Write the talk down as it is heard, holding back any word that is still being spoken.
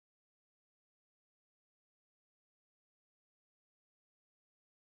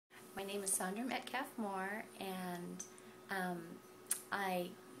My name is Sandra Metcalf-Moore, and I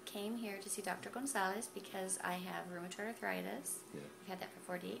came here to see Dr. Gonzalez because I have rheumatoid arthritis. Yeah. I've had that for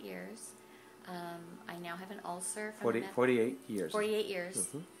 48 years. I now have an ulcer. From 48 years. 48 years.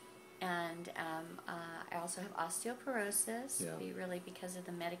 Mm-hmm. And I also have osteoporosis, Yeah. really because of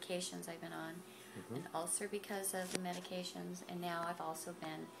the medications I've been on. Mm-hmm. An ulcer because of the medications, and now I've also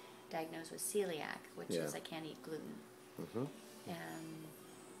been diagnosed with celiac, which is I can't eat gluten. Mm-hmm.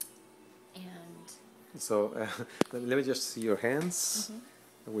 And so let me just see your hands,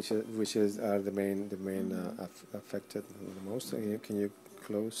 which is are the main affected the most. Can you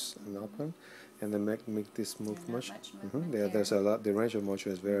close and open, and then make this move much? There's a lot. The range of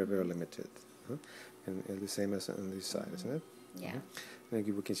motion is very limited, and the same as on this side, isn't it? Yeah. And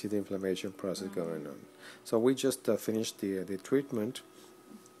we can see the inflammation process going on. So we just finished the treatment.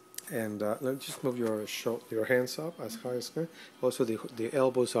 And let me just move your hands up as high as can. Also, the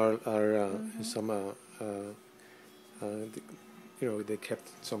elbows are some they kept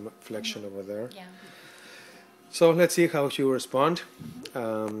some flexion over there. Yeah. So let's see how she will respond.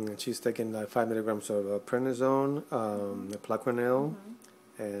 She's taking 5 milligrams of prednisone, Plaquenil,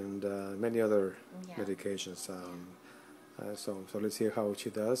 and many other medications. So let's see how she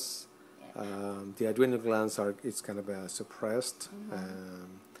does. The adrenal glands it's kind of suppressed.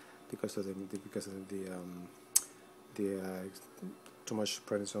 Because of the too much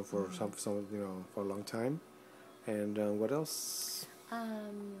prednisone for some for a long time, and what else?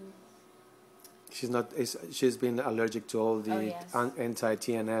 She's been allergic to all the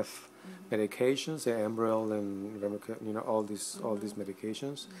anti-TNF medications, the Enbrel and all these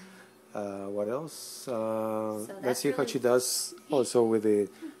medications. What else? So let's see how she does. Also with the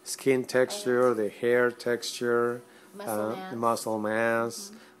skin texture, the hair texture, muscle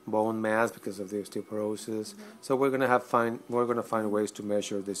mass. Bone mass because of the osteoporosis. So we're gonna find ways to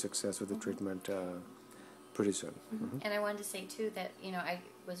measure the success of the treatment pretty soon. And I wanted to say too that I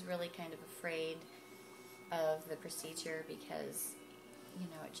was really kind of afraid of the procedure because it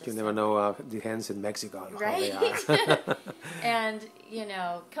just you never know the hands in Mexico, right? How they are. And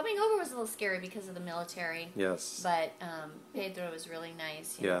coming over was a little scary because of the military. Yes. But Pedro was really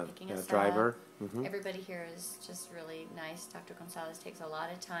nice. Picking us driver. up. Everybody here is just really nice. Dr. Gonzalez takes a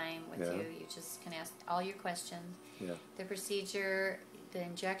lot of time with you. You just can ask all your questions. Yeah. The procedure, the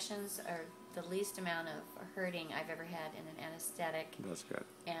injections are the least amount of hurting I've ever had in an anesthetic. That's good.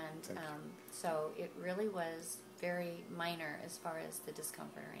 And so it really was very minor as far as the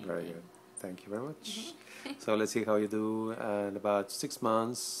discomfort or anything. Very good. Thank you very much. So let's see how you do in about 6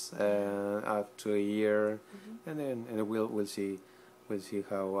 months, up to a year, and then we'll see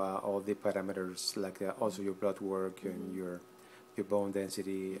how all the parameters, like also your blood work and your bone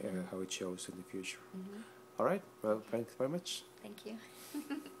density, how it shows in the future. All right. Well, thanks very much. Thank you.